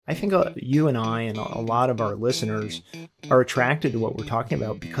I think you and I and a lot of our listeners are attracted to what we're talking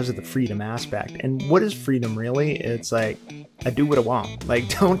about because of the freedom aspect. And what is freedom really? It's like, I do what I want. Like,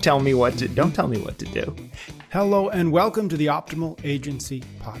 don't tell me what to do. Hello and welcome to the Optimal Agency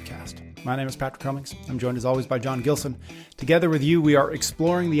Podcast. My name is Patrick Cummings. I'm joined as always by John Gilson. Together with you, we are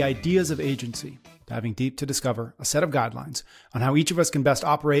exploring the ideas of agency, diving deep to discover a set of guidelines on how each of us can best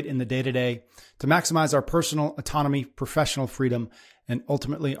operate in the day-to-day to maximize our personal autonomy, professional freedom, and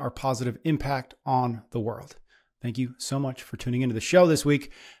ultimately our positive impact on the world. Thank you so much for tuning into the show this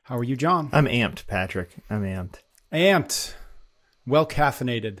week. How are you, John? I'm amped, Patrick. I'm amped. Amped. Well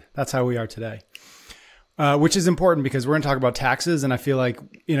caffeinated. That's how we are today. Which is important because we're going to talk about taxes. And I feel like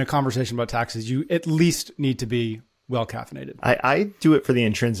in a conversation about taxes, you at least need to be well caffeinated. I do it for the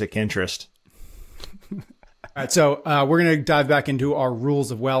intrinsic interest. All right, so we're going to dive back into our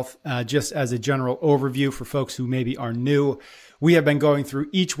rules of wealth. Just as a general overview for folks who maybe are new, we have been going through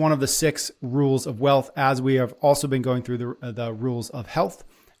each one of the 6 rules of wealth, as we have also been going through the rules of health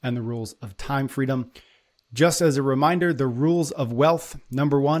and the rules of time freedom. Just as a reminder, the rules of wealth: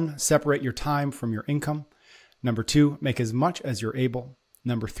 number 1, separate your time from your income. Number 2, make as much as you're able.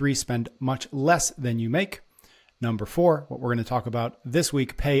 Number 3, spend much less than you make. Number 4, what we're going to talk about this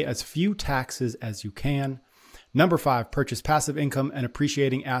week, pay as few taxes as you can. Number 5, purchase passive income and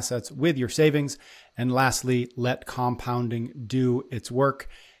appreciating assets with your savings. And lastly, let compounding do its work.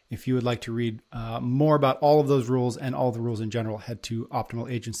 If you would like to read more about all of those rules and all the rules in general, head to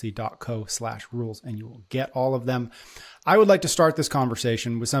optimalagency.co/rules and you will get all of them. I would like to start this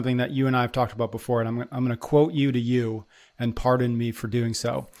conversation with something that you and I have talked about before, and I'm going to quote you to you, and pardon me for doing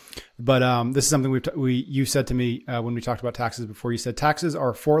so. But this is something you said to me when we talked about taxes before. You said taxes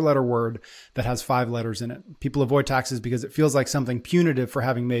are a 4-letter word that has 5 letters in it. People avoid taxes because it feels like something punitive for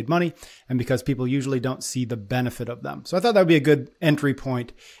having made money, and because people usually don't see the benefit of them. So I thought that would be a good entry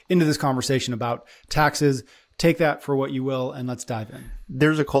point into this conversation about taxes. Take that for what you will, and let's dive in.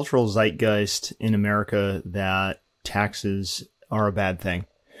 There's a cultural zeitgeist in America that taxes are a bad thing.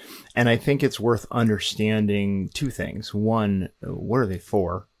 And I think it's worth understanding 2 things. One, what are they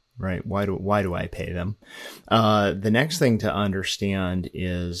for, right? Why do I pay them? The next thing to understand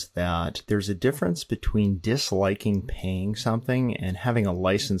is that there's a difference between disliking paying something and having a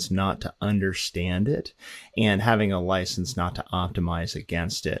license not to understand it, and having a license not to optimize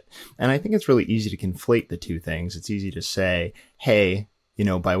against it. And I think it's really easy to conflate the 2 things. It's easy to say, hey,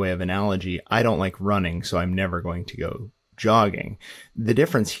 by way of analogy, I don't like running, so I'm never going to go jogging. The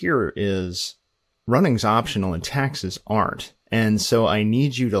difference here is running's optional and taxes aren't. And so I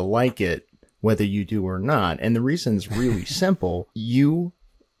need you to like it whether you do or not. And the reason is really simple. You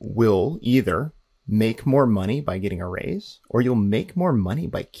will either make more money by getting a raise, or you'll make more money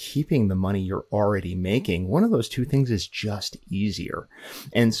by keeping the money you're already making. One of those 2 things is just easier.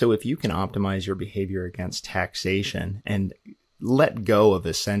 And so if you can optimize your behavior against taxation and let go of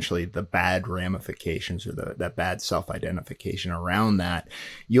essentially the bad ramifications or that bad self-identification around that,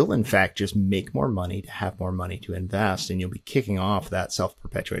 you'll in fact just make more money to have more money to invest, and you'll be kicking off that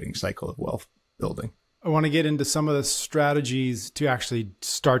self-perpetuating cycle of wealth building. I want to get into some of the strategies to actually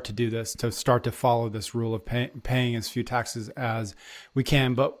start to do this, to start to follow this rule of paying as few taxes as we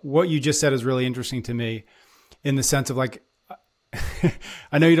can. But what you just said is really interesting to me, in the sense of like,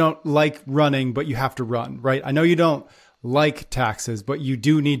 I know you don't like running, but you have to run, right? I know you don't like taxes, but you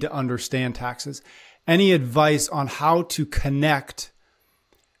do need to understand taxes. Any advice on how to connect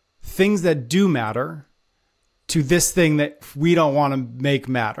things that do matter to this thing that we don't want to make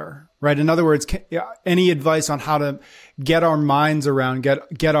matter, right? In other words, any advice on how to get our minds around,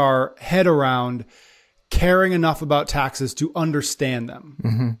 get our head around caring enough about taxes to understand them?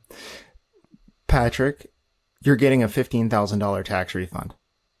 Mm-hmm. Patrick, you're getting a $15,000 tax refund.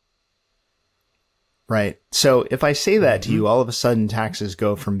 Right. So if I say that to you, all of a sudden taxes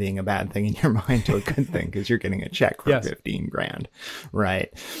go from being a bad thing in your mind to a good thing, because you're getting a check for 15 grand.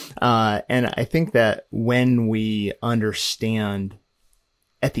 Right. And I think that when we understand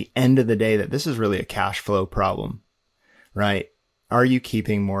at the end of the day that this is really a cash flow problem, right? Are you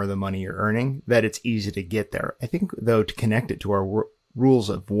keeping more of the money you're earning? That it's easy to get there. I think, though, to connect it to our rules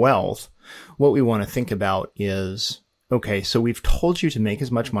of wealth, what we want to think about is, okay, so we've told you to make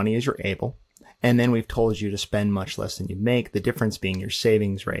as much money as you're able. And then we've told you to spend much less than you make, the difference being your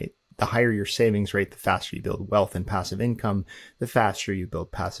savings rate. The higher your savings rate, the faster you build wealth and passive income. The faster you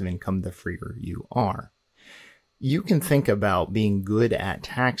build passive income, the freer you are. You can think about being good at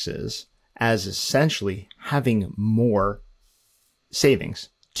taxes as essentially having more savings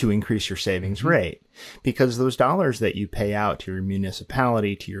to increase your savings rate, because those dollars that you pay out to your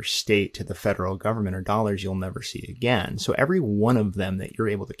municipality, to your state, to the federal government are dollars you'll never see again. So every one of them that you're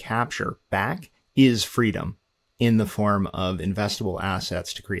able to capture back is freedom in the form of investable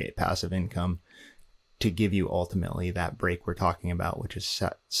assets to create passive income, to give you ultimately that break we're talking about, which is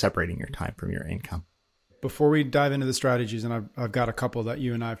separating your time from your income. Before we dive into the strategies, and I've got a couple that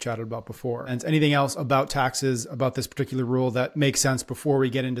you and I have chatted about before, and anything else about taxes, about this particular rule that makes sense before we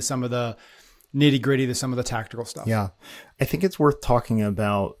get into some of the nitty gritty, some of the tactical stuff? Yeah, I think it's worth talking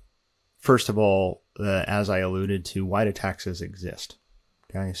about, first of all, as I alluded to, why do taxes exist?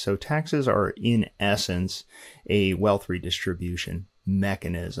 Okay, so taxes are in essence a wealth redistribution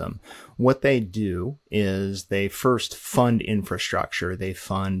mechanism. What they do is they first fund infrastructure. They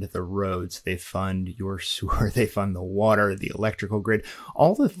fund the roads, they fund your sewer, they fund the water, the electrical grid,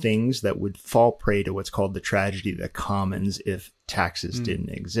 all the things that would fall prey to what's called the tragedy of the commons if taxes didn't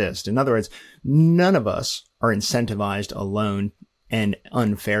exist. In other words, none of us are incentivized alone and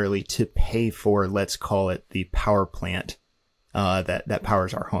unfairly to pay for, let's call it, the power plant that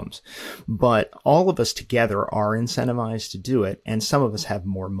powers our homes. But all of us together are incentivized to do it, and some of us have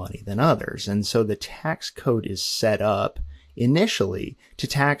more money than others. And so the tax code is set up initially to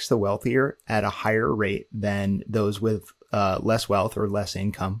tax the wealthier at a higher rate than those with less wealth or less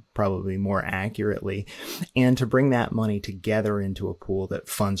income, probably more accurately, and to bring that money together into a pool that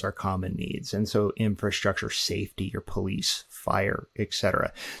funds our common needs. And so infrastructure, safety, your police, fire,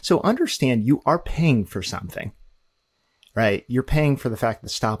 etc. So understand you are paying for something. Right? You're paying for the fact that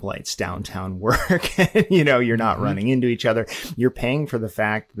stoplights downtown work. You're not running into each other. You're paying for the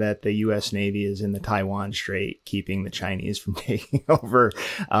fact that the U.S. Navy is in the Taiwan Strait, keeping the Chinese from taking over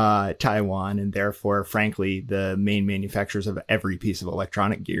Taiwan, and therefore, frankly, the main manufacturers of every piece of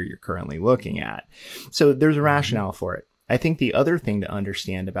electronic gear you're currently looking at. So there's a rationale for it. I think the other thing to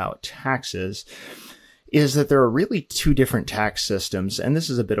understand about taxes is that there are really two different tax systems, and this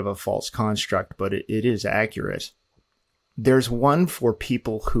is a bit of a false construct, but it is accurate. There's one for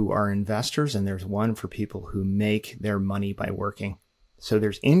people who are investors, and there's one for people who make their money by working. So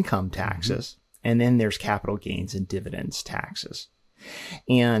there's income taxes, and then there's capital gains and dividends taxes.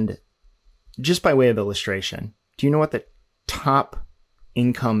 And just by way of illustration, do you know what the top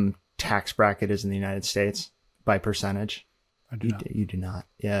income tax bracket is in the United States by percentage? I do not. You do not.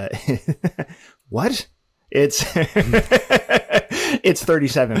 Yeah. What? It's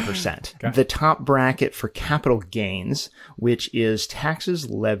 37%. Okay. The top bracket for capital gains, which is taxes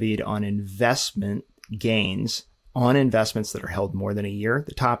levied on investment gains on investments that are held more than a year,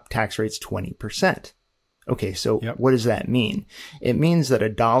 the top tax rate's 20%. Okay, so What does that mean? It means that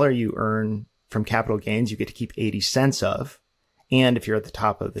 $1 you earn from capital gains, you get to keep 80 cents of. And if you're at the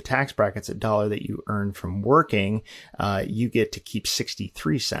top of the tax brackets, $1 that you earn from working, you get to keep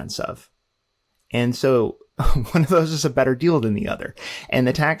 63 cents of. And so one of those is a better deal than the other. And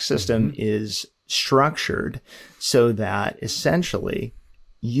the tax system is structured so that essentially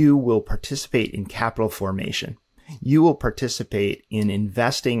you will participate in capital formation. You will participate in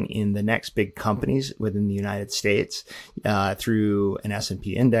investing in the next big companies within the United States through an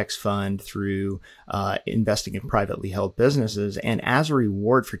S&P index fund, through investing in privately held businesses. And as a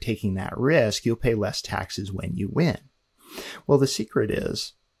reward for taking that risk, you'll pay less taxes when you win. Well, the secret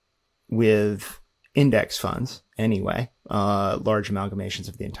is with index funds, anyway, large amalgamations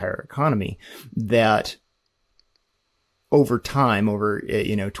of the entire economy, that over time, over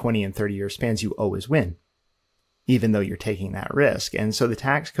 20 and 30 year spans, you always win, even though you're taking that risk. And so the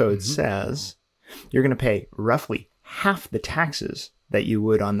tax code says you're going to pay roughly half the taxes that you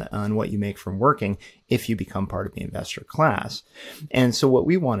would on what you make from working if you become part of the investor class. And so what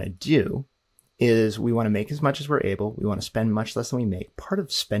we want to do is we want to make as much as we're able. We want to spend much less than we make. Part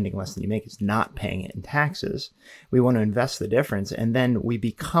of spending less than you make is not paying it in taxes. We want to invest the difference, and then we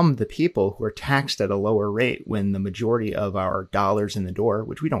become the people who are taxed at a lower rate when the majority of our dollars in the door,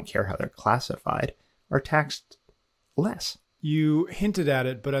 which we don't care how they're classified, are taxed less. You hinted at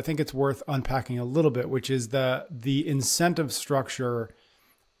it, but I think it's worth unpacking a little bit, which is the incentive structure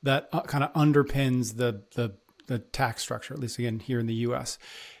that kind of underpins the tax structure, at least again here in the U.S.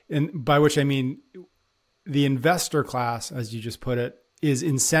 And by which I mean the investor class, as you just put it, is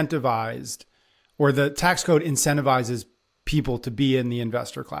incentivized, or the tax code incentivizes people to be in the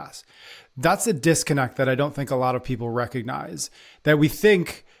investor class. That's a disconnect that I don't think a lot of people recognize, that we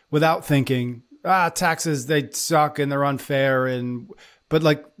think without thinking, taxes, they suck and they're unfair. But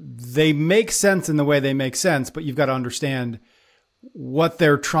like they make sense in the way they make sense, but you've got to understand what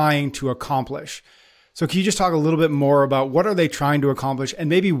they're trying to accomplish. So can you just talk a little bit more about what are they trying to accomplish, and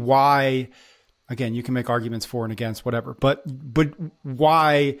maybe why, Again, you can make arguments for and against, whatever. But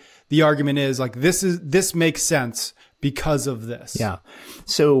why the argument is like this makes sense because of this. Yeah.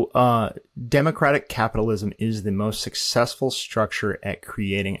 So democratic capitalism is the most successful structure at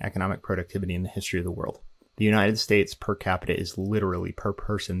creating economic productivity in the history of the world. The United States per capita is literally per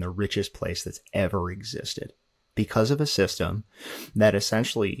person the richest place that's ever existed because of a system that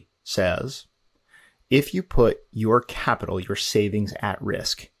essentially says, if you put your capital, your savings at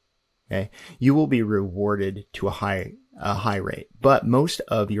risk, okay, you will be rewarded to a high rate, but most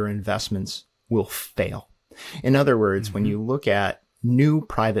of your investments will fail. In other words, when you look at new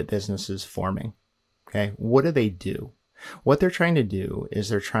private businesses forming, okay, what do? What they're trying to do is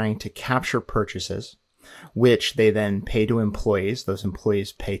they're trying to capture purchases, which they then pay to employees. Those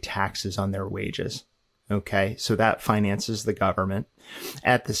employees pay taxes on their wages. Okay, so that finances the government.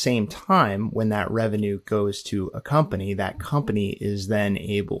 At the same time, when that revenue goes to a company, that company is then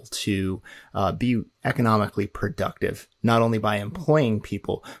able to be economically productive, not only by employing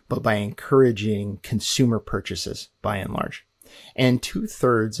people, but by encouraging consumer purchases by and large. And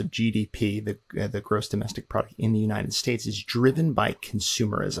 2/3 of GDP, the gross domestic product in the United States, is driven by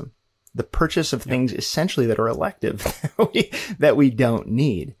consumerism, the purchase of things essentially that are elective that we don't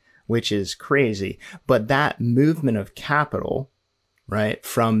need, which is crazy. But that movement of capital, right,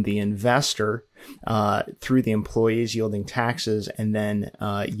 from the investor through the employees yielding taxes and then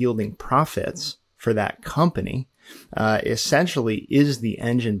yielding profits for that company, essentially is the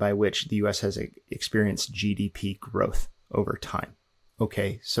engine by which the U.S. has experienced GDP growth over time.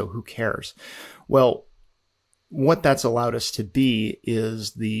 Okay, so who cares? Well, what that's allowed us to be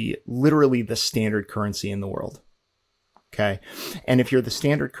is literally the standard currency in the world. Okay. And if you're the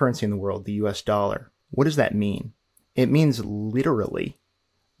standard currency in the world, the US dollar, what does that mean? It means literally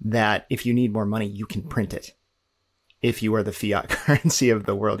that if you need more money, you can print it. If you are the fiat currency of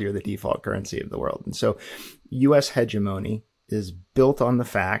the world, you're the default currency of the world. And so US hegemony is built on the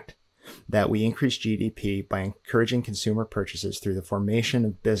fact that we increase GDP by encouraging consumer purchases through the formation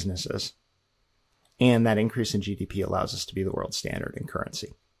of businesses. And that increase in GDP allows us to be the world standard in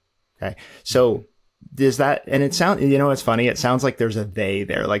currency. Okay. So does that, and it sounds, it's funny. It sounds like there's a they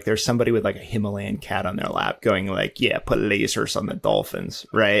there. Like there's somebody with like a Himalayan cat on their lap going like, yeah, put lasers on the dolphins.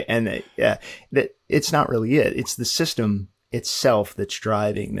 Right. And that it's not really it. It's the system itself that's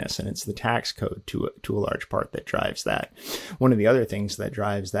driving this. And it's the tax code to a large part that drives that. One of the other things that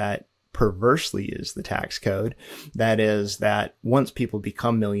drives that perversely is the tax code. That is that once people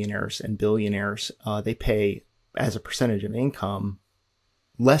become millionaires and billionaires, they pay as a percentage of income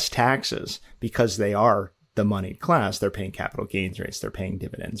less taxes because they are the moneyed class. They're paying capital gains rates. They're paying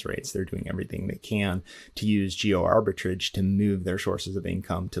dividends rates. They're doing everything they can to use geo arbitrage to move their sources of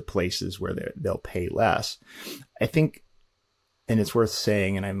income to places where they'll pay less. I think, and it's worth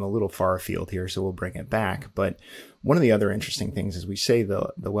saying, and I'm a little far afield here, so we'll bring it back. But one of the other interesting things is we say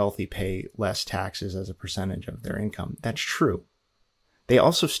the wealthy pay less taxes as a percentage of their income. That's true. They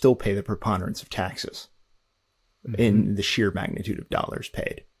also still pay the preponderance of taxes in the sheer magnitude of dollars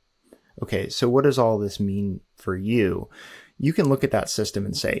paid. Okay, so what does all this mean for you? You can look at that system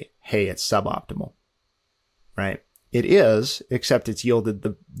and say, hey, it's suboptimal, right? It is, except it's yielded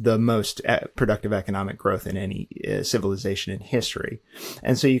the most productive economic growth in any civilization in history.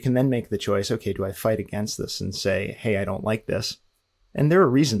 And so you can then make the choice, okay, do I fight against this and say, hey, I don't like this? And there are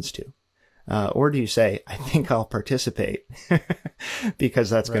reasons to. Or do you say, I think I'll participate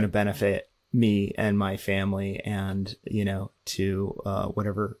because that's going to benefit me and my family and, to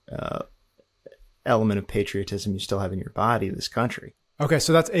whatever element of patriotism you still have in your body, this country. Okay,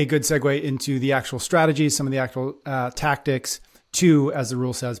 so that's a good segue into the actual strategies, some of the actual tactics. 2, as the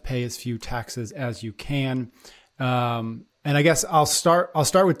rule says, pay as few taxes as you can. And I guess I'll start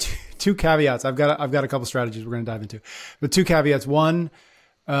with two caveats. I've got a couple strategies we're going to dive into, but 2 caveats. 1,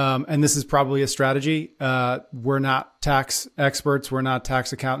 and this is probably a strategy. We're not tax experts. We're not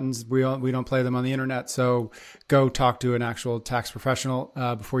tax accountants. We don't play them on the internet. So go talk to an actual tax professional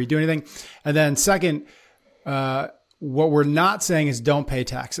before you do anything. And then 2nd, what we're not saying is don't pay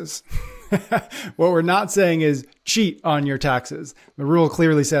taxes. What we're not saying is cheat on your taxes. The rule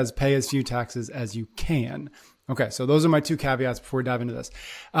clearly says pay as few taxes as you can. Okay, so those are my 2 caveats before we dive into this.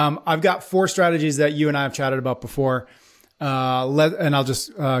 I've got 4 strategies that you and I have chatted about before. And I'll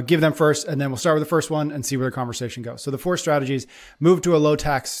just give them first, and then we'll start with the first one and see where the conversation goes. So the 4 strategies: move to a low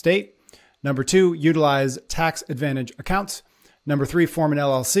tax state. Number 2, utilize tax advantage accounts. Number 3, form an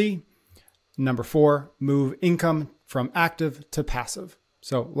LLC. Number 4, move income from active to passive.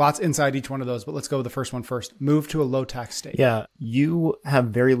 So lots inside each one of those, but let's go with the first one first. Move to a low tax state. Yeah, you have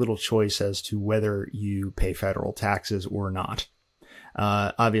very little choice as to whether you pay federal taxes or not.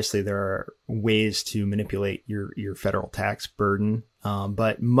 Obviously, there are ways to manipulate your federal tax burden,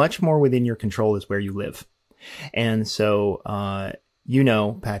 but much more within your control is where you live. And so,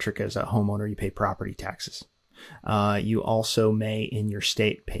 Patrick, as a homeowner, you pay property taxes. You also may, in your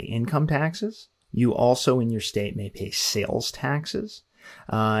state, pay income taxes. You also, in your state, may pay sales taxes.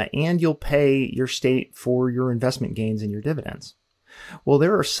 And you'll pay your state for your investment gains and your dividends. Well,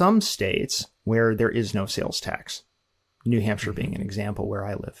 there are some states where there is no sales tax. New Hampshire being an example where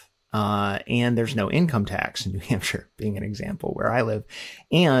I live. And there's no income tax in New Hampshire being an example where I live,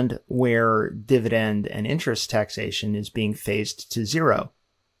 and where dividend and interest taxation is being phased to zero,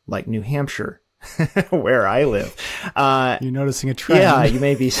 like New Hampshire, where I live. You're noticing a trend. Yeah, you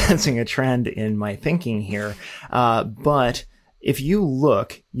may be sensing a trend in my thinking here. But if you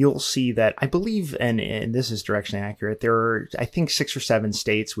look, you'll see that I believe, and this is directionally accurate, there are, I think, 6 or 7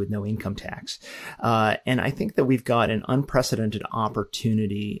 states with no income tax. And I think that we've got an unprecedented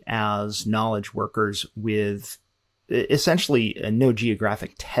opportunity as knowledge workers with essentially no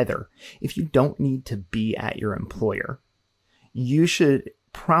geographic tether. If you don't need to be at your employer, you should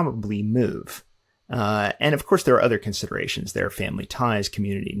probably move. And of course, there are other considerations. There are family ties,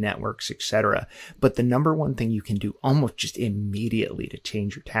 community networks, etc. But the number one thing you can do almost just immediately to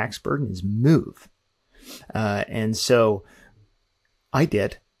change your tax burden is move. And so I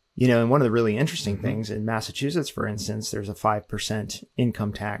did, and one of the really interesting things in Massachusetts, for instance, there's a 5%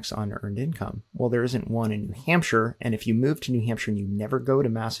 income tax on earned income. Well, there isn't one in New Hampshire. And if you move to New Hampshire and you never go to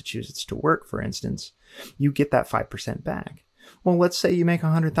Massachusetts to work, for instance, you get that 5% back. Well, let's say you make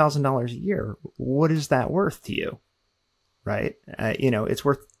 $100,000 a year. What is that worth to you? Right? It's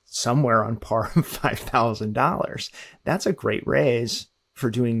worth somewhere on par of $5,000. That's a great raise for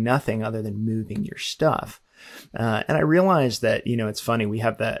doing nothing other than moving your stuff. And I realized that, it's funny. We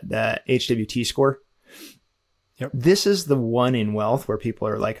have the HWT score. Yep. This is the one in wealth where people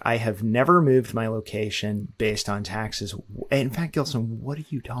are like, I have never moved my location based on taxes. In fact, Gilson, what are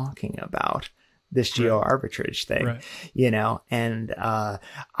you talking about? This geo arbitrage thing, right. And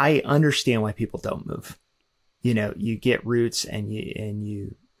I understand why people don't move. You get roots and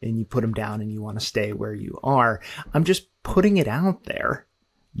you put them down and you want to stay where you are. I'm just putting it out there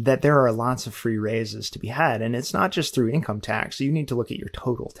that there are lots of free raises to be had. And it's not just through income tax. You need to look at your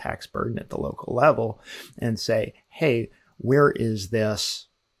total tax burden at the local level and say, hey, where is this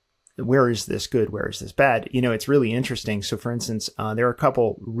good? Where is this bad? It's really interesting. So for instance, there are a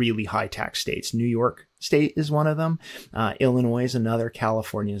couple really high tax states. New York State is one of them. Illinois is another.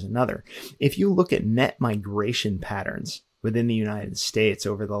 California is another. If you look at net migration patterns within the United States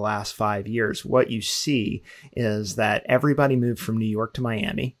over the last 5 years, what you see is that everybody moved from New York to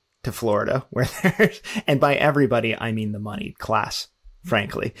Miami to Florida, where there's, and by everybody, I mean the moneyed class,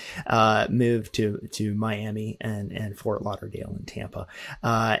 frankly, moved to Miami and Fort Lauderdale and Tampa.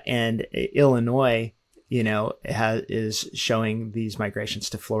 And Illinois, is showing these migrations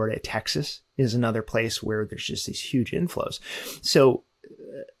to Florida. Texas is another place where there's just these huge inflows. So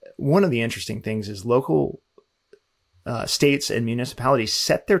one of the interesting things is local states and municipalities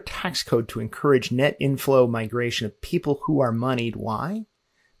set their tax code to encourage net inflow migration of people who are moneyed. Why?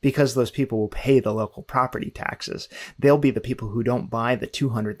 Because those people will pay the local property taxes. They'll be the people who don't buy the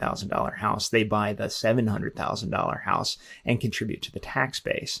 $200,000 house. They buy the $700,000 house and contribute to the tax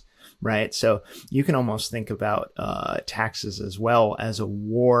base, right? So you can almost think about taxes as well as a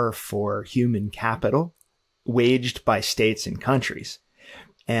war for human capital waged by states and countries.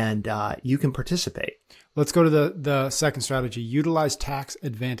 And you can participate. Let's go to the second strategy, utilize tax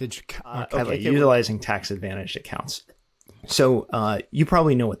advantage. Utilizing tax advantaged accounts. So you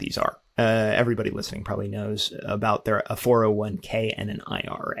probably know what these are. Everybody listening probably knows about a 401k and an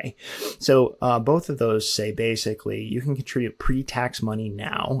IRA. So both of those say basically you can contribute pre-tax money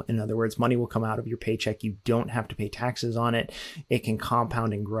now. In other words, money will come out of your paycheck. You don't have to pay taxes on it. It can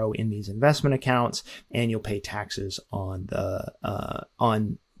compound and grow in these investment accounts, and you'll pay taxes on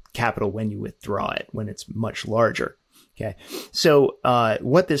on capital when you withdraw it, when it's much larger. Okay. So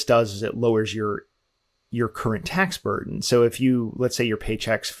what this does is it lowers your current tax burden. So if let's say your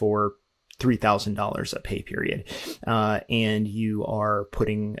paycheck's for $3,000 a pay period, and you are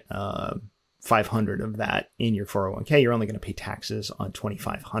putting $500 of that in your 401k, you're only going to pay taxes on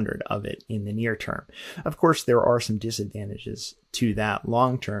 $2,500 of it in the near term. Of course, there are some disadvantages to that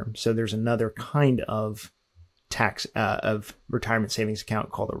long term. So there's another kind of tax of retirement savings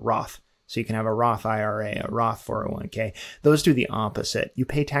account called a Roth So you can have a Roth IRA, a Roth 401k. Those do the opposite. You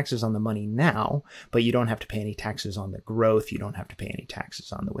pay taxes on the money now, but you don't have to pay any taxes on the growth. You don't have to pay any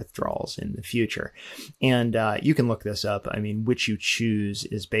taxes on the withdrawals in the future. And you can look this up. I mean, which you choose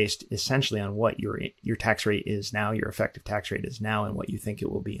is based essentially on what your tax rate is now, your effective tax rate is now, and what you think it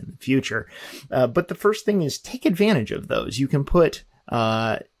will be in the future. But the first thing is take advantage of those. You can put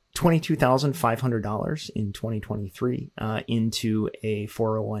 $22,500 in 2023 into a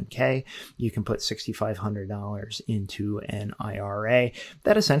 401k. You can put $6,500 into an IRA.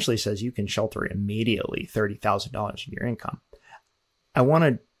 That essentially says you can shelter immediately $30,000 of your income. I want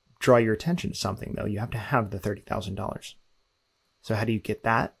to draw your attention to something, though. You have to have the $30,000. So how do you get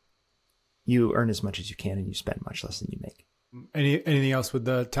that? You earn as much as you can and you spend much less than you make. Anything else with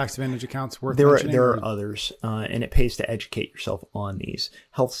the tax advantage accounts worth mentioning? There or? are others, and it pays to educate yourself on these.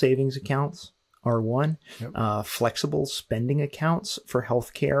 Health savings accounts are one. Yep. Flexible spending accounts for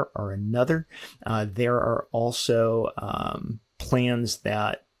healthcare are another. There are also plans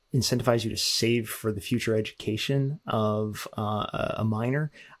that incentivize you to save for the future education of a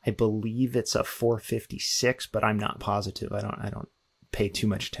minor. I believe it's a 456, but I'm not positive. I don't pay too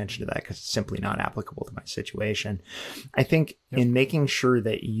much attention to that because it's simply not applicable to my situation. I think in making sure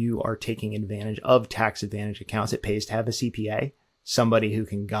that you are taking advantage of tax advantage accounts, it pays to have a CPA, somebody who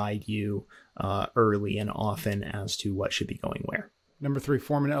can guide you early and often as to what should be going where. Number 3,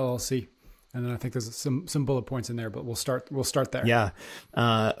 form an LLC. And then I think there's some bullet points in there, but we'll start there. Yeah.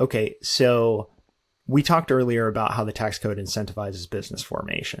 Okay. So we talked earlier about how the tax code incentivizes business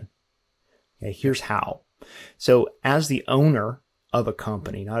formation. Okay. Here's how. So as the owner of a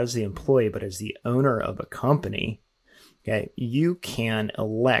company, not as the employee, but as the owner of a company, okay, you can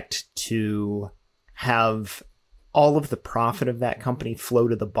elect to have all of the profit of that company flow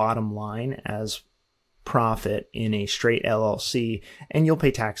to the bottom line as profit in a straight LLC, and you'll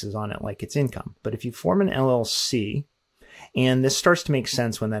pay taxes on it like it's income. But if you form an LLC, and this starts to make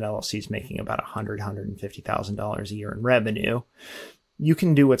sense when that LLC is making about $150,000 a year in revenue, you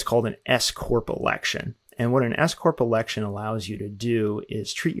can do what's called an S Corp election. And what an S Corp election allows you to do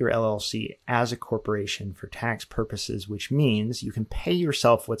is treat your LLC as a corporation for tax purposes, which means you can pay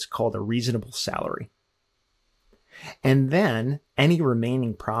yourself what's called a reasonable salary. And then any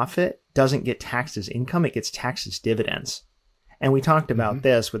remaining profit doesn't get taxed as income, it gets taxed as dividends. And we talked about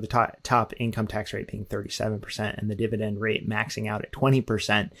this with the top income tax rate being 37% and the dividend rate maxing out at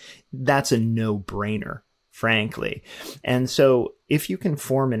 20%. That's a no-brainer, frankly. And so if you can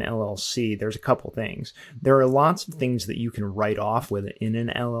form an LLC, there's a couple things. There are lots of things that you can write off within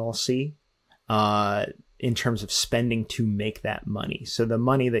an LLC in terms of spending to make that money. So the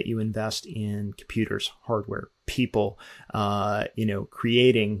money that you invest in computers, hardware, people,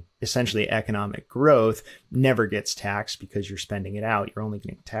 creating essentially economic growth never gets taxed because you're spending it out. You're only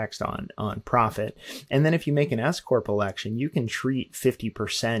getting taxed on profit. And then if you make an S Corp election, you can treat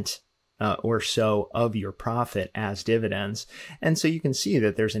 50% or so of your profit as dividends. And so you can see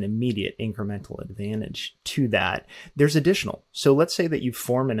that there's an immediate incremental advantage to that. There's additional. So let's say that you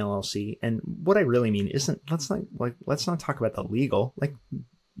form an LLC, and what I really mean isn't, let's not talk about the legal, like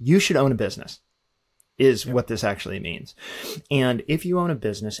you should own a business is what this actually means. And if you own a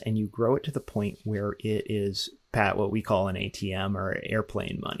business and you grow it to the point where it is, Pat, what we call an ATM or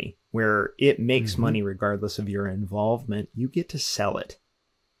airplane money, where it makes money regardless of your involvement, you get to sell it.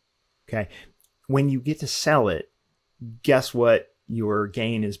 Okay. When you get to sell it, guess what your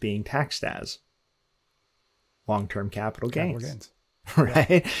gain is being taxed as? Long-term capital gains. Right.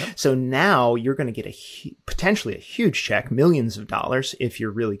 Yep. So now you're going to get potentially a huge check, millions of dollars, if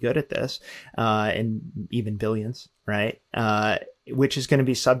you're really good at this, and even billions, right? Which is going to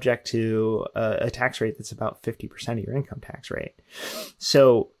be subject to a tax rate that's about 50% of your income tax rate.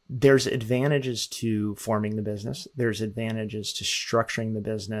 So there's advantages to forming the business. There's advantages to structuring the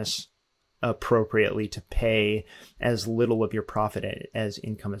business appropriately to pay as little of your profit as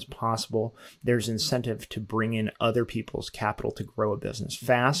income as possible. There's incentive to bring in other people's capital to grow a business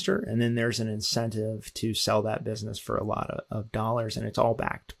faster. And then there's an incentive to sell that business for a lot of dollars, and it's all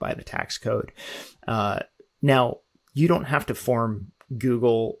backed by the tax code. Now, you don't have to form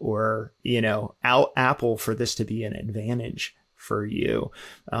Google or, Apple for this to be an advantage for you.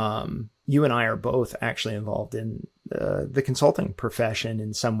 You and I are both actually involved in the consulting profession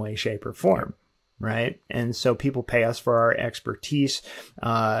in some way, shape, or form, right? And so people pay us for our expertise,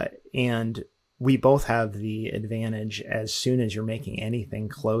 and we both have the advantage as soon as you're making anything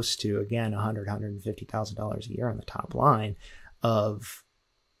close to, again, $150,000 a year on the top line of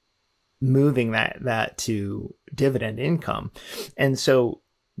moving that to dividend income. And so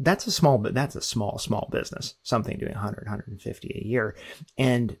that's a small business, something doing 150 a year.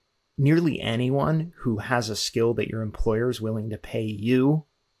 And nearly anyone who has a skill that your employer is willing to pay you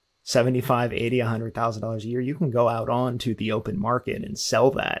 $75,000, $80,000, $100,000 a year, you can go out onto the open market and sell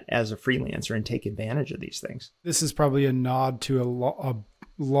that as a freelancer and take advantage of these things. This is probably a nod to a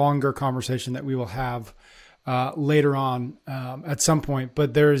longer conversation that we will have later on at some point.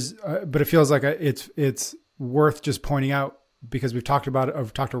 But but it feels like it's worth just pointing out, because we've talked about it, or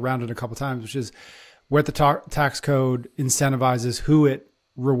talked around it a couple of times, which is what the tax code incentivizes, who it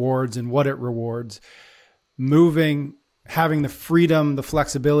rewards and what it rewards. Having the freedom, the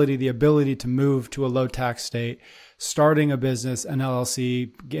flexibility, the ability to move to a low tax state, starting a business, an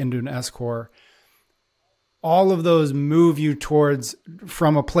LLC, into an S Corp, all of those move you towards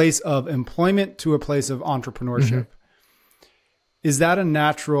from a place of employment to a place of entrepreneurship. Mm-hmm. Is that a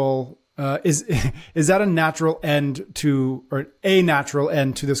natural is that a natural end to, or a natural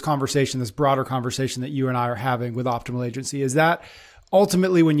end to this conversation, this broader conversation that you and I are having with Optimal Agency? Is that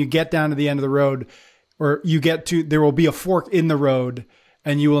ultimately, when you get down to the end of the road, or there will be a fork in the road,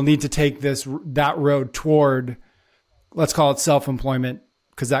 and you will need to take that road toward, let's call it self-employment,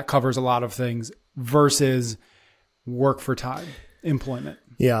 because that covers a lot of things, versus work for time employment?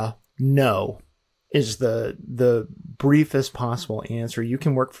 Yeah, no is the briefest possible answer. You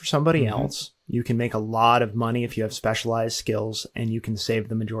can work for somebody else. You can make a lot of money if you have specialized skills, and you can save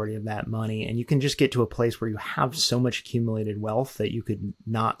the majority of that money. And you can just get to a place where you have so much accumulated wealth that you could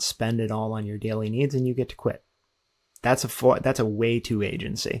not spend it all on your daily needs, and you get to quit. That's a way to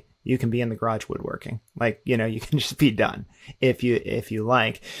agency. You can be in the garage woodworking. You can just be done if you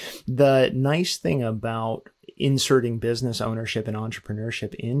like. The nice thing about inserting business ownership and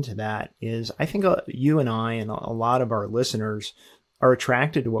entrepreneurship into that is, I think you and I and a lot of our listeners are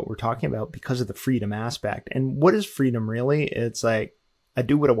attracted to what we're talking about because of the freedom aspect. And what is freedom really? It's like, I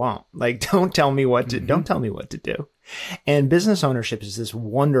do what I want. Don't tell me what to do. And business ownership is this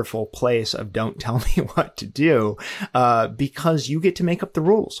wonderful place of don't tell me what to do, because you get to make up the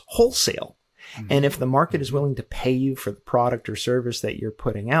rules wholesale. And if the market is willing to pay you for the product or service that you're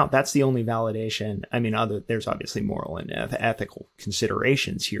putting out, that's the only validation. I mean, there's obviously moral and ethical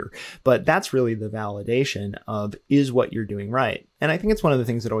considerations here, but that's really the validation of, is what you're doing right? And I think it's one of the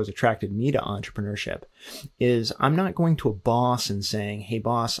things that always attracted me to entrepreneurship is, I'm not going to a boss and saying, hey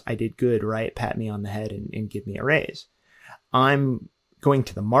boss, I did good, right? Pat me on the head and give me a raise. I'm going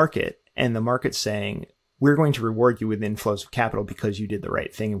to the market, and the market's saying, we're going to reward you with inflows of capital because you did the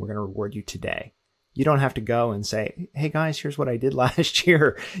right thing, and we're going to reward you today. You don't have to go and say, hey guys, here's what I did last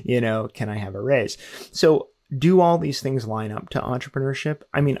year. Can I have a raise? So do all these things line up to entrepreneurship?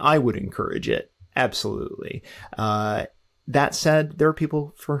 I mean, I would encourage it. Absolutely. That said, there are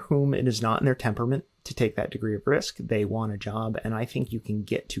people for whom it is not in their temperament to take that degree of risk. They want a job, and I think you can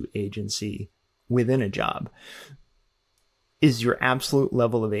get to agency within a job. Is your absolute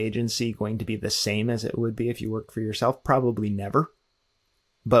level of agency going to be the same as it would be if you worked for yourself? Probably never.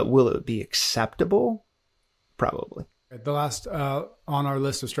 But will it be acceptable? Probably. The last on our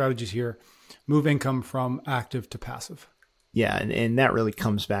list of strategies here, move income from active to passive. Yeah, and that really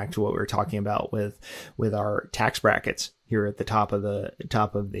comes back to what we were talking about with our tax brackets here at the top of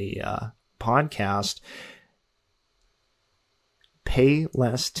the podcast. Pay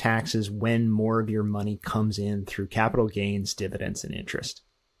less taxes when more of your money comes in through capital gains, dividends, and interest.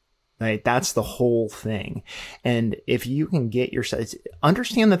 Right? That's the whole thing. And if you can get yourself,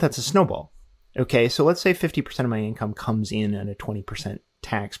 understand that that's a snowball. Okay. So let's say 50% of my income comes in at a 20%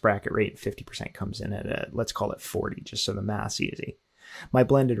 tax bracket rate. 50% comes in at let's call it 40, just so the math's easy. My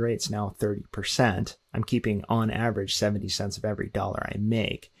blended rate's now 30%. I'm keeping on average 70 cents of every dollar I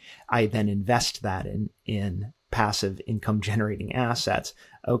make. I then invest that in passive income generating assets.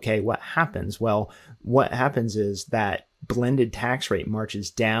 Okay, what happens? Well, what happens is that blended tax rate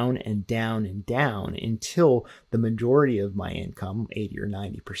marches down and down and down until the majority of my income, 80 or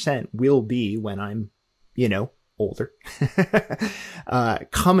 90%, will be, when I'm, older,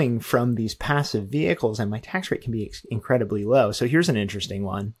 coming from these passive vehicles, and my tax rate can be incredibly low. So here's an interesting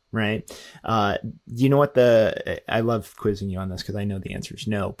one, right? You know what I love quizzing you on this because I know the answer is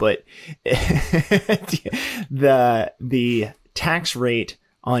no, but the tax rate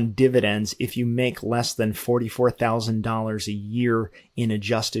on dividends, if you make less than $44,000 a year in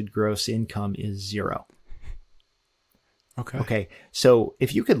adjusted gross income, is zero. Okay. So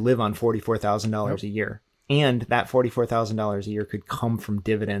if you could live on $44,000 a year, and that $44,000 a year could come from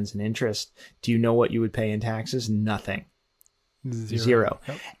dividends and interest, do you know what you would pay in taxes? Nothing. Zero.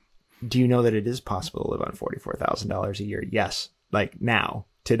 Yep. Do you know that it is possible to live on $44,000 a year? Yes. Like now,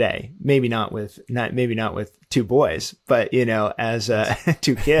 today. Maybe not with two boys, but as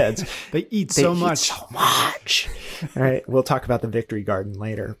two kids, they eat so much. So much. All right, we'll talk about the Victory Garden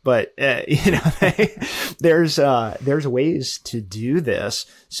later, but there's ways to do this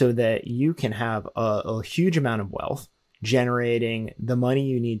so that you can have a huge amount of wealth, generating the money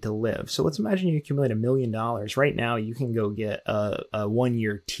you need to live. So let's imagine you accumulate $1 million. Right now, you can go get a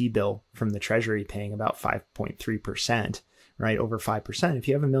 1-year T-bill from the Treasury paying about 5.3%, right? Over 5%. If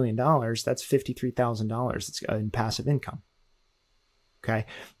you have $1 million, that's $53,000 in passive income. Okay.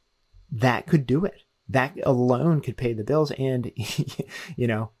 That could do it. That alone could pay the bills and,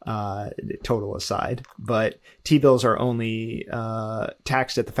 total aside, but T-bills are only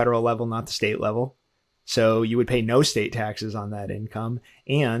taxed at the federal level, not the state level. So you would pay no state taxes on that income,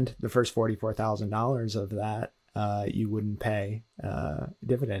 and the first $44,000 of that, you wouldn't pay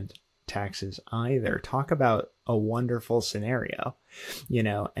dividend taxes either. Talk about a wonderful scenario,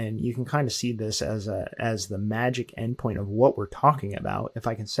 and you can kind of see this as the magic endpoint of what we're talking about. If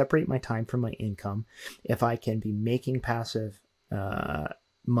I can separate my time from my income, if I can be making passive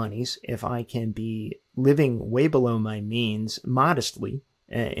monies, if I can be living way below my means modestly,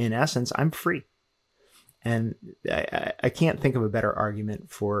 in essence, I'm free. And I can't think of a better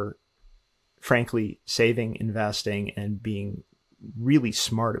argument for, frankly, saving, investing, and being really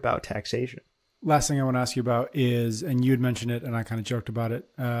smart about taxation. Last thing I want to ask you about is, and you had mentioned it and I kind of joked about it,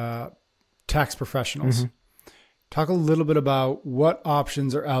 tax professionals. Mm-hmm. Talk a little bit about what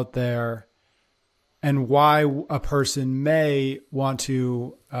options are out there and why a person may want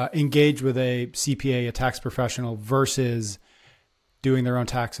to engage with a CPA, a tax professional, versus doing their own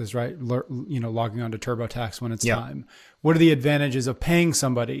taxes, right? Logging onto TurboTax when it's time. What are the advantages of paying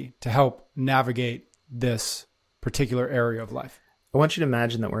somebody to help navigate this particular area of life? I want you to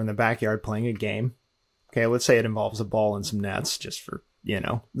imagine that we're in the backyard playing a game. Okay, let's say it involves a ball and some nets, just for,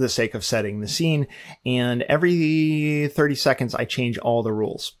 the sake of setting the scene. And every 30 seconds, I change all the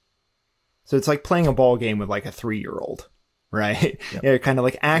rules. So it's like playing a ball game with like a 3-year-old. Right. Yep. Yeah, kind of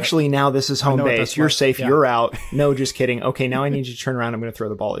like, actually, now this is home base. You're safe. Yeah. You're out. No, just kidding. Okay, now I need you to turn around. I'm going to throw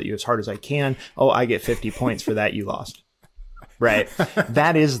the ball at you as hard as I can. Oh, I get 50 points for that. You lost. Right.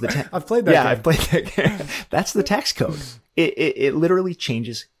 That is the I've played that game. I've played that game. That's the tax code. It literally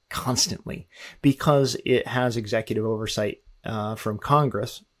changes constantly because it has executive oversight from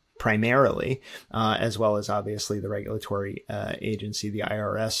Congress primarily, as well as obviously the regulatory agency, the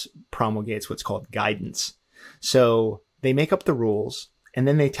IRS, promulgates what's called guidance. So they make up the rules, and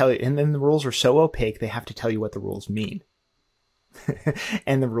then they tell you, and then the rules are so opaque, they have to tell you what the rules mean.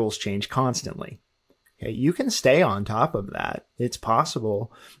 And the rules change constantly. Okay, you can stay on top of that. It's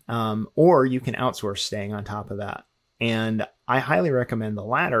possible. Or you can outsource staying on top of that. And I highly recommend the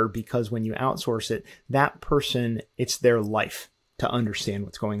latter, because when you outsource it, that person, it's their life to understand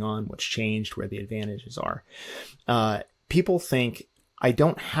what's going on, what's changed, where the advantages are. People think, I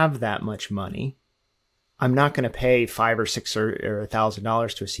don't have that much money. I'm not going to pay $500 or $600 or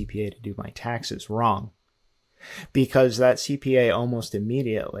 $1,000 to a CPA to do my taxes. Wrong. Because that CPA almost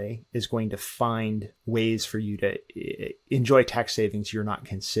immediately is going to find ways for you to enjoy tax savings you're not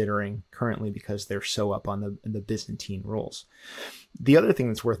considering currently because they're so up on the Byzantine rules. The other thing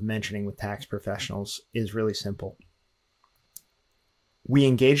that's worth mentioning with tax professionals is really simple. We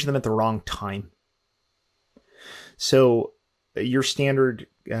engage them at the wrong time. So your standard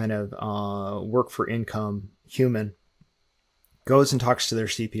kind of work for income human goes and talks to their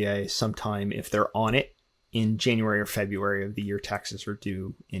CPA sometime, if they're on it, in January or February of the year taxes are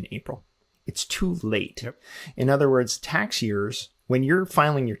due in April. It's too late. Yep. In other words, tax years, when you're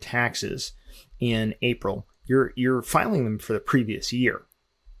filing your taxes in April, you're filing them for the previous year.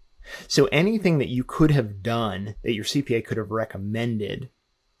 So anything that you could have done that your CPA could have recommended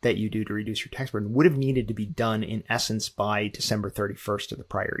that you do to reduce your tax burden would have needed to be done in essence by December 31st of the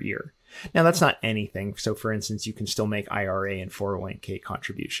prior year. Now, that's not anything. So for instance, you can still make IRA and 401k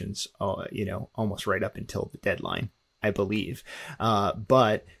contributions, almost right up until the deadline, I believe.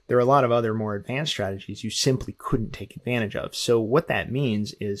 But there are a lot of other more advanced strategies you simply couldn't take advantage of. So what that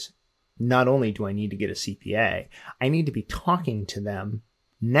means is not only do I need to get a CPA, I need to be talking to them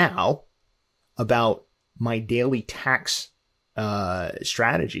now about my daily tax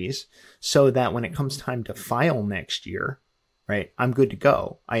strategies, so that when it comes time to file next year, right, I'm good to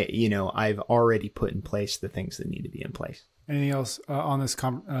go. I've already put in place the things that need to be in place. Anything else on this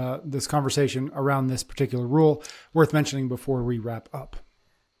this conversation around this particular rule worth mentioning before we wrap up?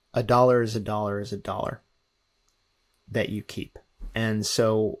 A dollar is a dollar is a dollar that you keep. And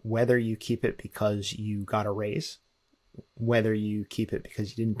so whether you keep it because you got a raise, whether you keep it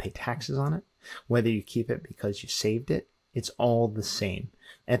because you didn't pay taxes on it, whether you keep it because you saved it, It's all the same.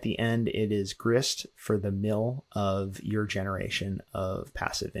 At the end, it is grist for the mill of your generation of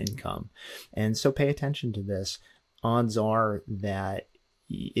passive income. And so pay attention to this. Odds are that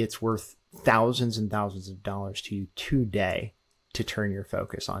it's worth thousands and thousands of dollars to you today to turn your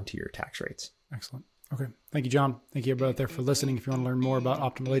focus onto your tax rates. Excellent. Okay. Thank you, John. Thank you, everybody out there, for listening. If you want to learn more about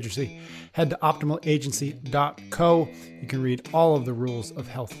Optimal Agency, head to optimalagency.co. You can read all of the rules of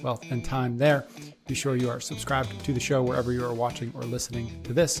health, wealth, and time there. Be sure you are subscribed to the show wherever you are watching or listening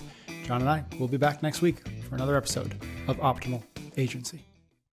to this. John and I will be back next week for another episode of Optimal Agency.